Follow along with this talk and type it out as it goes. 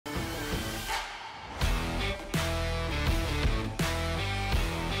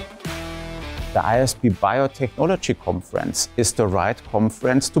The ISPE Biotechnology Conference is the right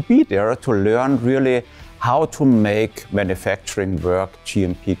conference to be there to learn really how to make manufacturing work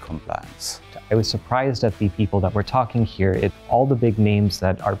GMP compliance. I was surprised at the people that were talking here. It's all the big names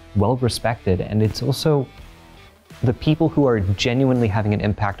that are well respected, and it's also the people who are genuinely having an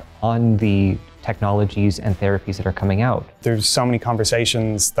impact on the technologies and therapies that are coming out. There's so many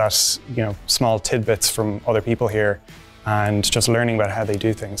conversations that, small tidbits from other people here, and just learning about how they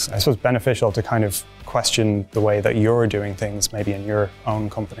do things. I suppose beneficial to kind of question the way that you're doing things, maybe in your own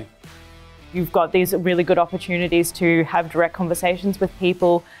company. You've got these really good opportunities to have direct conversations with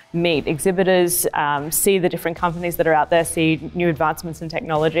people, meet exhibitors, see the different companies that are out there, see new advancements in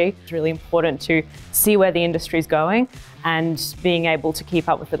technology. It's really important to see where the industry is going and being able to keep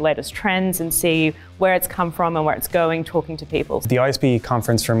up with the latest trends and see where it's come from and where it's going, talking to people. The ISPE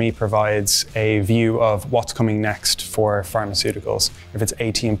conference for me provides a view of what's coming next for pharmaceuticals, if it's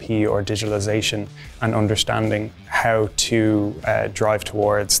ATMP or digitalization, and understanding how to drive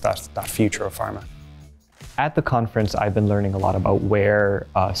towards that future of pharma. At the conference, I've been learning a lot about where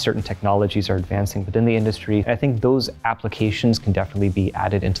certain technologies are advancing within the industry. I think those applications can definitely be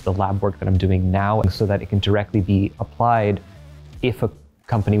added into the lab work that I'm doing now so that it can directly be applied if a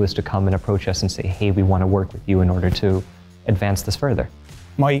company was to come and approach us and say, hey, we want to work with you in order to advance this further.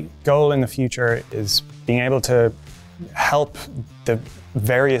 My goal in the future is being able to help the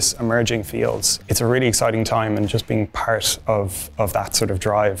various emerging fields. It's a really exciting time, and just being part of that sort of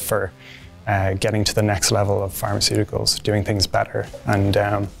drive for getting to the next level of pharmaceuticals, doing things better, and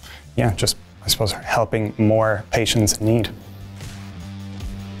just, I suppose, helping more patients in need.